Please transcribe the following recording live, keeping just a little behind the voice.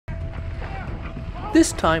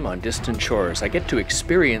This time on distant shores, I get to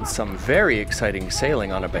experience some very exciting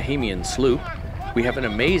sailing on a Bahamian sloop. We have an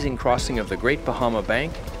amazing crossing of the Great Bahama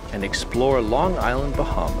Bank and explore Long Island,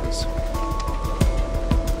 Bahamas.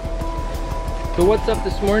 So what's up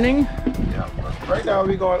this morning? Yeah, right now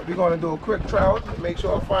we're going to do a quick trial to make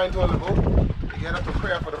sure I fine tune the boat to get up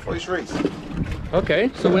prepare for the first race. Okay,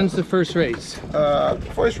 so when's the first race?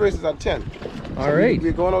 First race is at 10. All right.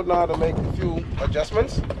 We're going out now to make a few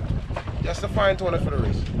adjustments just to fine tune it for the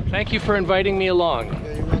race. Thank you for inviting me along.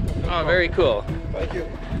 Yeah, you're welcome. Oh, very cool. Thank you.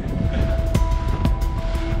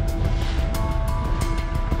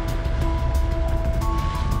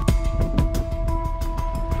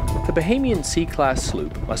 The Bahamian C-class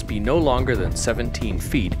sloop must be no longer than 17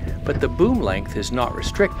 feet, but the boom length is not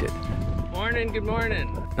restricted. Morning, good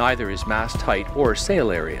morning. Neither is mast height or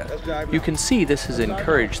sail area. You can see this has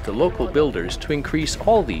encouraged the local builders to increase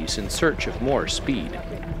all these in search of more speed.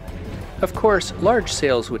 Of course, large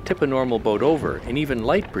sails would tip a normal boat over in even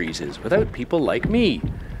light breezes without people like me.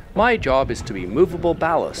 My job is to be movable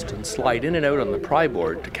ballast and slide in and out on the pry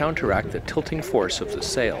board to counteract the tilting force of the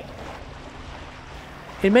sail.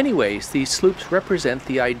 In many ways, these sloops represent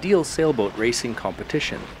the ideal sailboat racing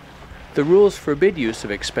competition. The rules forbid use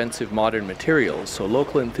of expensive modern materials, so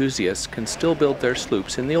local enthusiasts can still build their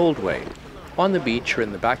sloops in the old way, on the beach or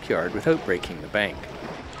in the backyard without breaking the bank.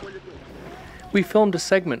 We filmed a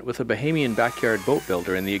segment with a Bahamian backyard boat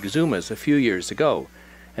builder in the Exumas a few years ago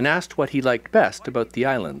and asked what he liked best about the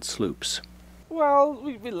island sloops. Well,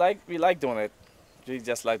 we like doing it. We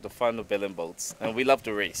just like the fun of building boats, and we love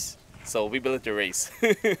to race. So we build it to race.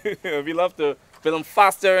 We love to build them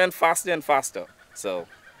faster and faster and faster. So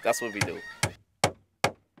that's what we do.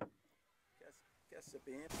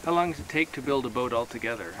 How long does it take to build a boat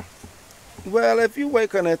altogether? Well, if you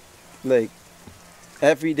work on it like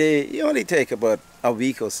every day, you only take about a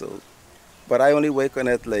week or so. But I only work on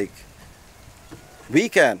it like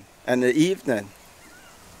weekend and the evening.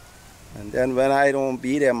 And then when I don't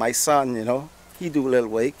be there, my son, you know, he do a little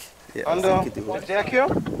work. Yeah, Under the deck here,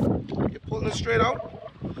 you're pulling it straight out,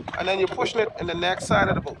 and then you're pushing it in the next side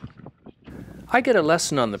of the boat. I get a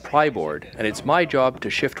lesson on the pry board, and it's my job to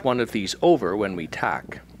shift one of these over when we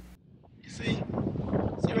tack. You see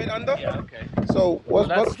right under? Yeah, okay. So what's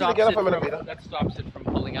that going to get up a minute, Peter? That stops it from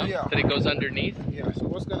pulling out, Yeah. that it goes underneath? Yeah, so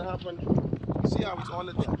what's going to happen, you see how it's on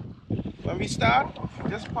the deck. When we start,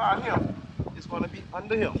 this part here is going to be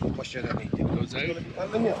under here. Push it underneath. It goes out? It's going to be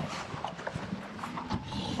under here.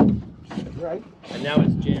 Right? And now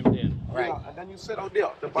it's jammed in. Right. Yeah, and then you sit out there,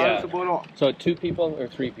 the balance the boat off. So 2 people or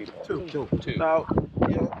 3 people? Two. Now,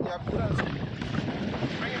 Yeah, put us.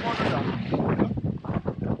 Bring it on down.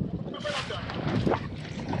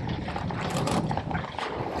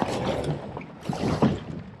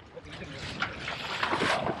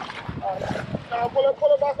 Now pull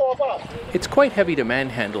it back off. it's quite heavy to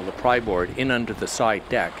manhandle the pry board in under the side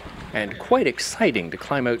deck, and quite exciting to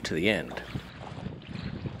climb out to the end.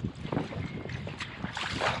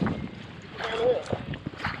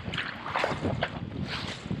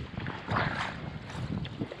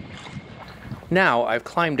 Now I've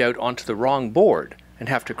climbed out onto the wrong board and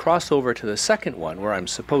have to cross over to the second one where I'm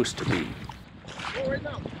supposed to be.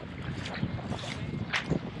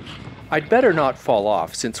 I'd better not fall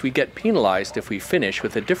off, since we get penalized if we finish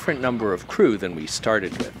with a different number of crew than we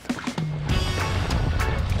started with.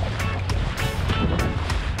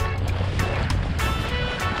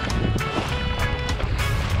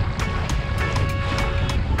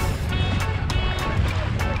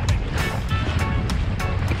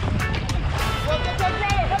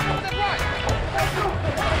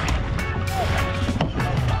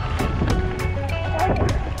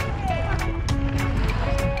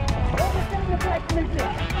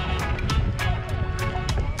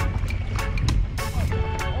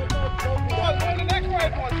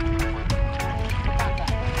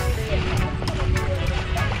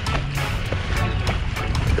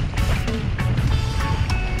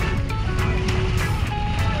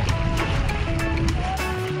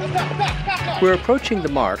 We're approaching the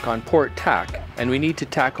mark on port tack, and we need to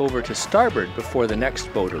tack over to starboard before the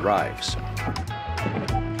next boat arrives.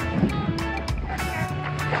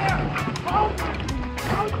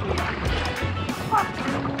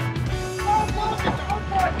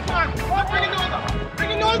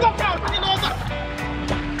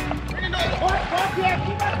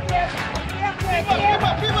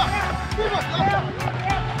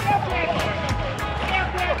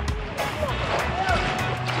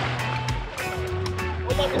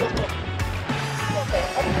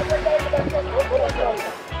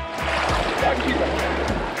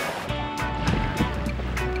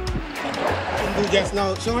 Do just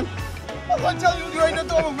now, Sean? I tell you, you ain't the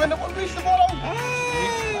door. When the one reach the bottom.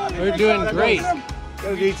 We're doing great.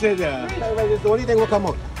 The only thing will come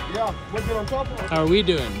up. Yeah, we'll get on top of it. How are we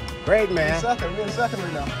doing? Great, man. We're in second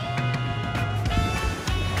right now.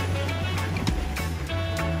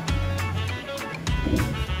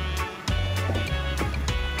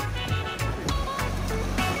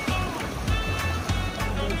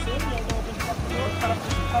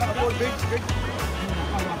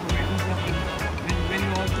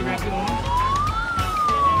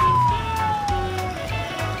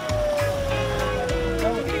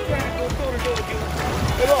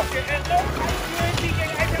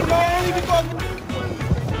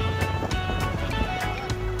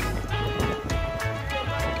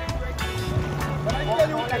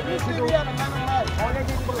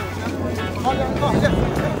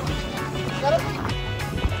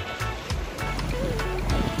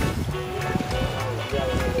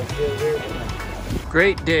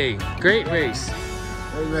 Great day, great race.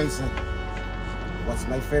 Great racing. What's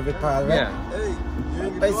my favorite part of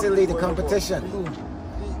it? Basically the competition.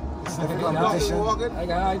 It's the competition.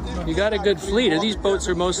 You got a good fleet. These boats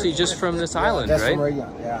are mostly just from this island, Just right? from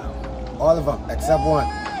Regatta, yeah. All of them, except one.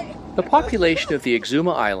 The population of the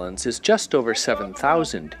Exuma Islands is just over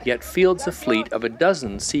 7,000, yet fields a fleet of a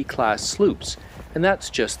dozen C-class sloops, and that's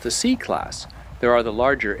just the C-class. There are the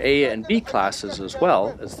larger A and B classes as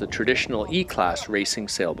well as the traditional E-class racing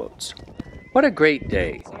sailboats. What a great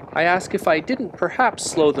day. I ask if I didn't perhaps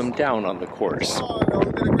slow them down on the course. Oh, no, we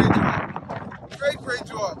did a great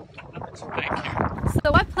job. Great job. Thank you.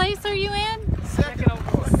 So what place are you in? Second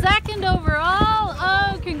overall. Second overall.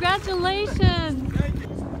 Oh, congratulations.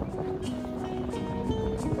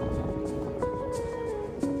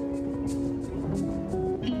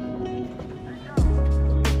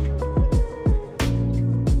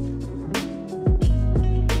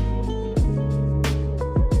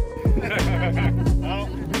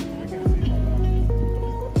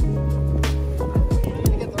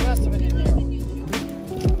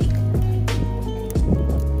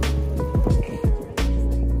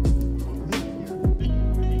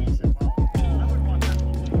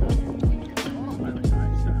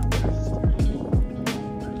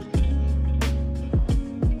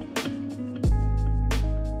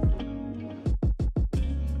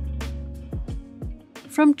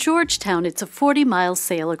 From Georgetown, it's a 40-mile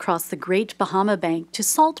sail across the Great Bahama Bank to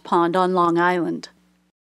Salt Pond on Long Island.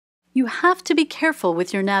 You have to be careful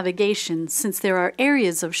with your navigation since there are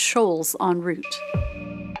areas of shoals en route.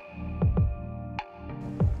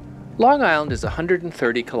 Long Island is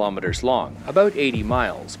 130 kilometers long, about 80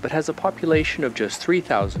 miles, but has a population of just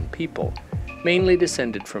 3,000 people, mainly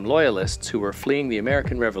descended from loyalists who were fleeing the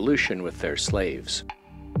American Revolution with their slaves.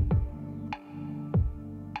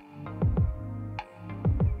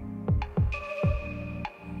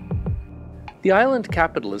 The island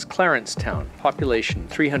capital is Clarencetown, population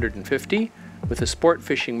 350, with a sport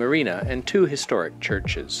fishing marina and 2 historic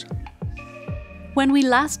churches. When we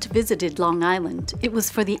last visited Long Island, it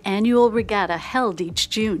was for the annual regatta held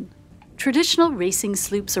each June. Traditional racing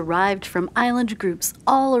sloops arrived from island groups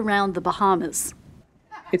all around the Bahamas.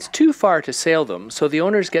 It's too far to sail them, so the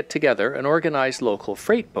owners get together and organize local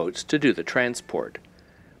freight boats to do the transport.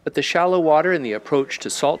 But the shallow water in the approach to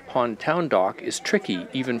Salt Pond Town Dock is tricky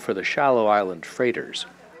even for the shallow island freighters.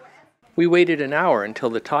 We waited an hour until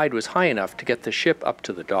the tide was high enough to get the ship up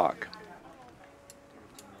to the dock.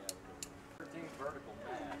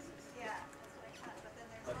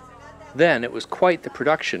 Then it was quite the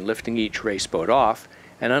production lifting each raceboat off,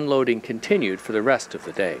 and unloading continued for the rest of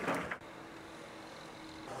the day.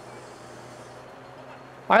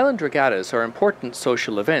 Island regattas are important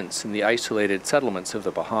social events in the isolated settlements of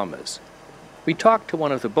the Bahamas. We talked to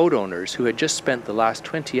one of the boat owners who had just spent the last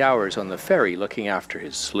 20 hours on the ferry looking after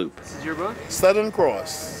his sloop. This is your boat? Southern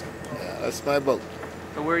Cross. Yeah, that's my boat.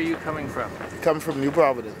 So where are you coming from? Come from New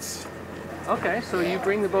Providence. Okay, so you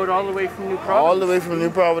bring the boat all the way from New Providence? All the way from New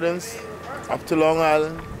Providence up to Long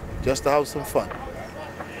Island just to have some fun.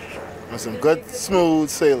 And some good, smooth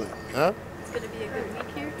sailing. Huh? It's going to be a good week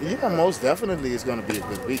here? Yeah, most definitely it's going to be a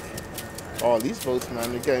good week. All these boats,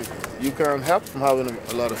 man, you can't help from having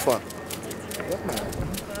a lot of fun. Yeah, man.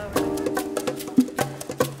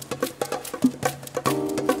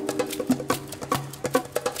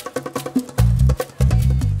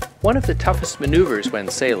 One of the toughest maneuvers when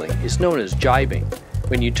sailing is known as jibing,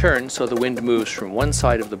 when you turn so the wind moves from one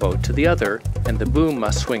side of the boat to the other and the boom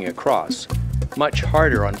must swing across. Much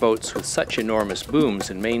harder on boats with such enormous booms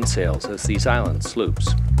and mainsails as these island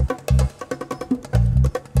sloops.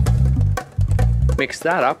 Mix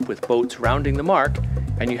that up with boats rounding the mark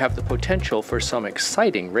and you have the potential for some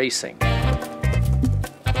exciting racing.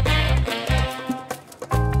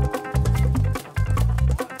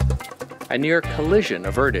 a near collision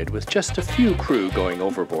averted with just a few crew going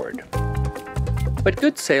overboard. But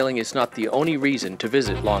good sailing is not the only reason to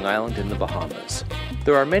visit Long Island in the Bahamas.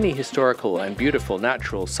 There are many historical and beautiful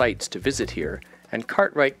natural sites to visit here, and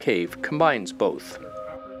Cartwright Cave combines both.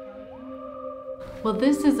 Well,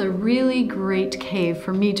 this is a really great cave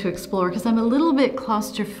for me to explore because I'm a little bit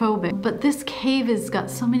claustrophobic, but this cave has got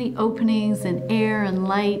so many openings and air and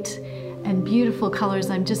light and beautiful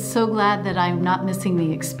colors. I'm just so glad that I'm not missing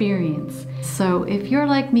the experience. So if you're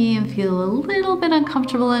like me and feel a little bit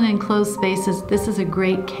uncomfortable in enclosed spaces, this is a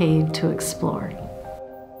great cave to explore.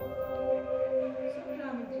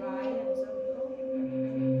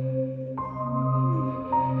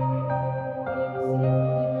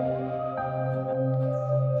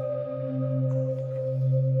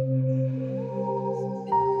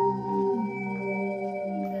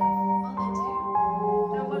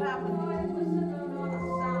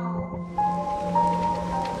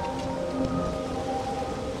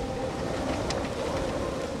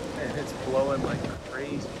 Blowing like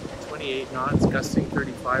crazy, 28 knots, gusting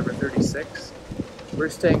 35 or 36. We're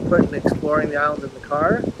staying put and exploring the island in the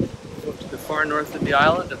car. Go to the far north of the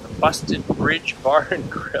island at the Busted Bridge Bar and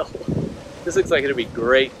Grill. This looks like it'll be a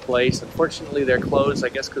great place. Unfortunately, they're closed, I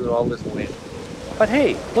guess because of all this wind. But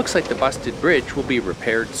hey, looks like the Busted Bridge will be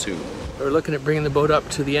repaired soon. We're looking at bringing the boat up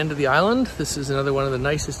to the end of the island. This is another one of the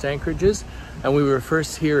nicest anchorages, and we were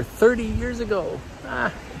first here 30 years ago.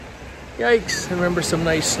 Yikes, I remember some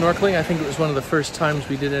nice snorkeling. I think it was one of the first times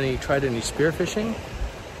we tried any spearfishing.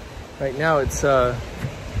 Right now it's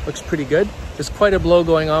looks pretty good. There's quite a blow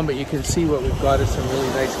going on, but you can see what we've got is some really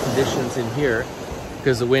nice conditions in here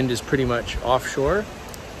because the wind is pretty much offshore,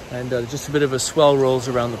 and just a bit of a swell rolls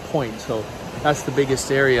around the point. So that's the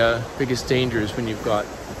biggest area, biggest danger is when you've got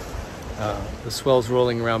the swells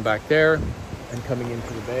rolling around back there and coming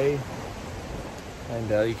into the bay.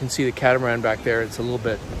 And you can see the catamaran back there. It's a little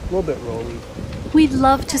bit rolly. We'd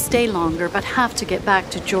love to stay longer, but have to get back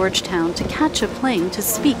to Georgetown to catch a plane to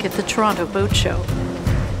speak at the Toronto Boat Show.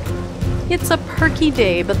 It's a perky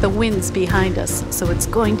day, but the wind's behind us, so it's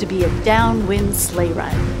going to be a downwind sleigh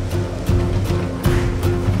ride.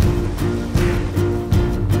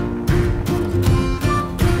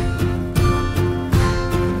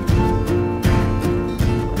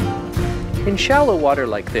 In shallow water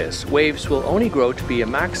like this, waves will only grow to be a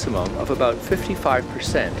maximum of about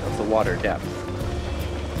 55% of the water depth.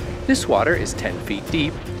 This water is 10 feet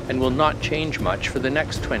deep and will not change much for the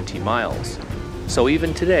next 20 miles. So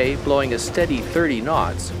even today, blowing a steady 30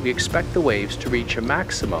 knots, we expect the waves to reach a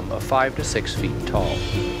maximum of 5 to 6 feet tall.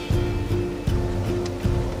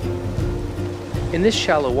 In this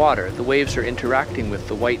shallow water, the waves are interacting with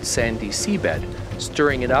the white sandy seabed,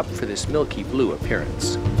 stirring it up for this milky blue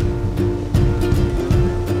appearance.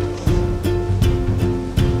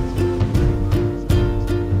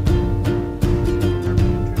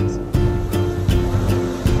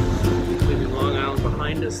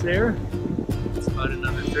 There. It's about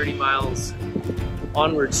another 30 miles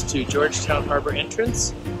onwards to Georgetown Harbor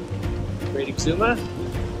entrance. Great Exuma.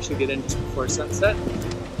 Should get in just before sunset.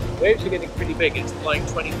 Waves are getting pretty big. It's blowing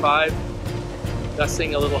 25,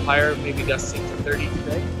 gusting a little higher, maybe gusting to 30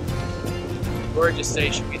 today. Gorgeous day,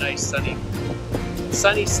 should be nice,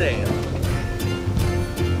 sunny sail.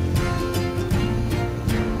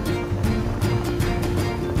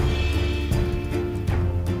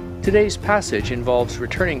 Today's passage involves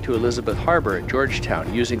returning to Elizabeth Harbor at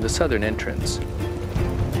Georgetown using the southern entrance.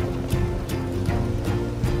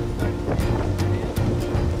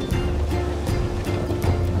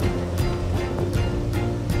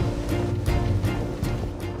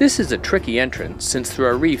 This is a tricky entrance since there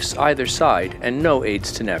are reefs either side and no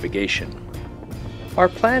aids to navigation. Our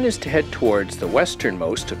plan is to head towards the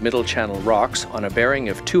westernmost of Middle Channel rocks on a bearing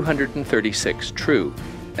of 236 true,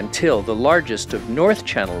 until the largest of North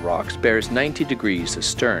Channel rocks bears 90 degrees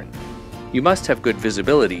astern. You must have good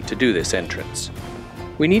visibility to do this entrance.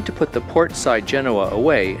 We need to put the port side Genoa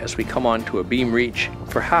away as we come onto a beam reach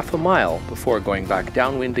for half a mile before going back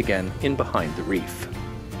downwind again in behind the reef.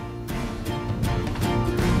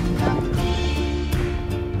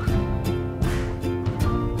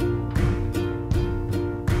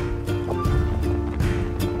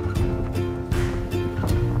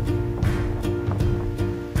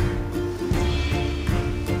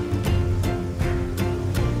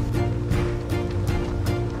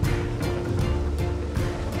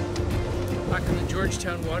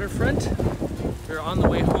 Georgetown waterfront. We're on the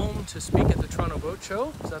way home to speak at the Toronto Boat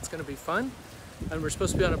Show, so that's going to be fun. And we're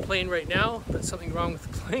supposed to be on a plane right now, but something wrong with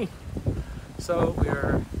the plane. So we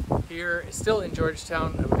are here, still in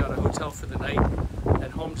Georgetown. I've got a hotel for the night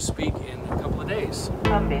and home to speak in a couple of days.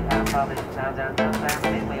 On behalf of the Downtown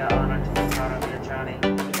family, we are honored to be part of your journey.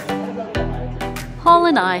 Paul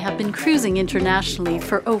and I have been cruising internationally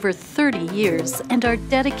for over 30 years and are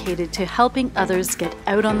dedicated to helping others get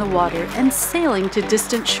out on the water and sailing to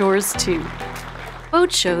distant shores too. Boat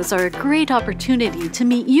shows are a great opportunity to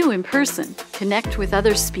meet you in person, connect with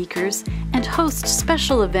other speakers, and host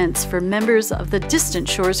special events for members of the Distant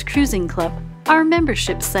Shores Cruising Club, our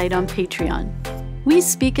membership site on Patreon. We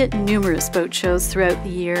speak at numerous boat shows throughout the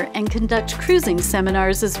year and conduct cruising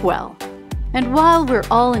seminars as well. And while we're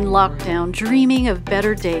all in lockdown dreaming of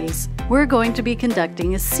better days, we're going to be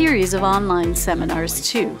conducting a series of online seminars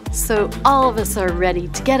too, so all of us are ready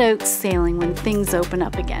to get out sailing when things open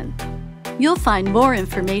up again. You'll find more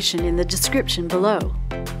information in the description below.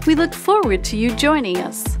 We look forward to you joining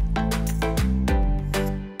us.